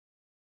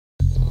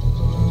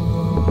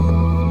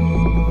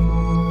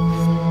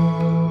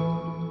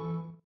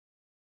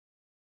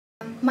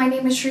My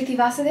name is Shruti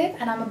Vasudev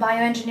and I'm a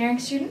bioengineering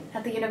student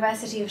at the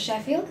University of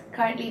Sheffield,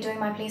 currently doing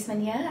my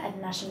placement year at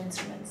National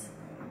Instruments.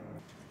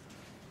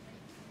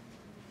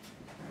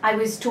 I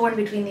was torn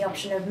between the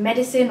option of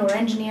medicine or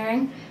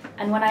engineering,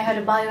 and when I heard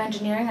of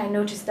bioengineering I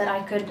noticed that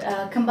I could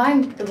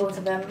combine the both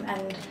of them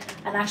and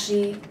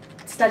actually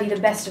study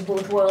the best of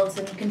both worlds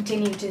and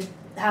continue to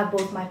have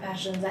both my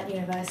passions at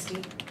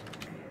university.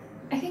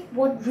 I think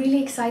what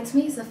really excites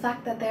me is the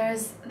fact that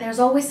there's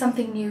always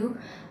something new.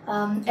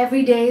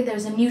 Every day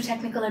there's a new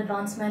technical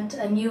advancement,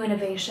 a new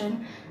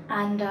innovation,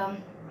 and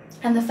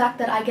the fact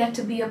that I get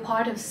to be a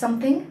part of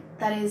something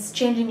that is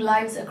changing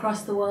lives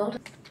across the world.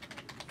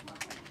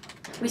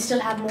 We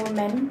still have more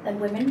men than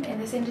women in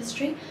this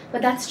industry,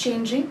 but that's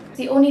changing.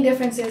 The only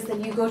difference is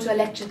that you go to a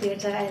lecture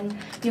theatre and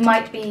you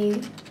might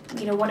be,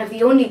 one of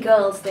the only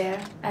girls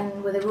there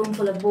and with a room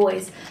full of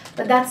boys.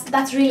 But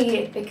that's really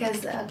it,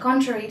 because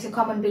contrary to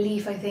common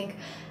belief, I think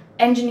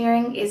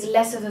engineering is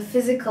less of a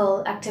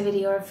physical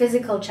activity or a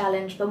physical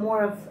challenge, but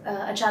more of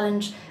a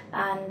challenge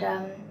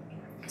and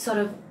sort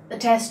of a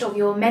test of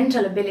your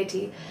mental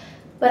ability.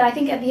 But I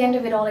think at the end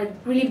of it all, it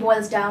really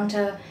boils down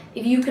to,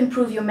 if you can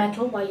prove your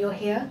mettle while you're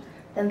here,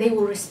 then they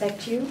will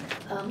respect you,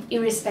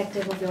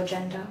 irrespective of your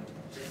gender.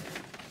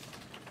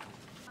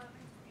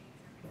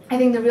 I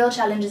think the real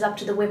challenge is up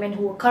to the women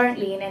who are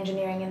currently in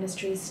engineering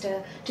industries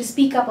to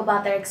speak up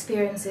about their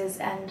experiences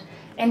and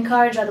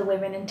encourage other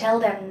women and tell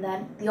them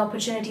that the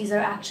opportunities are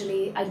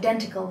actually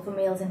identical for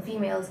males and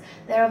females.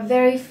 There are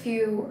very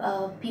few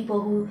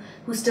people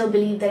who still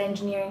believe that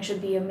engineering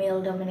should be a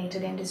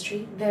male-dominated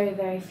industry, very,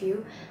 very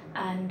few.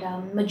 And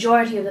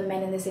majority of the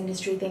men in this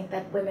industry think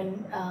that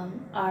women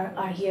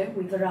are here,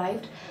 we've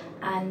arrived,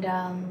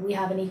 and we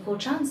have an equal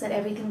chance at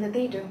everything that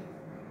they do.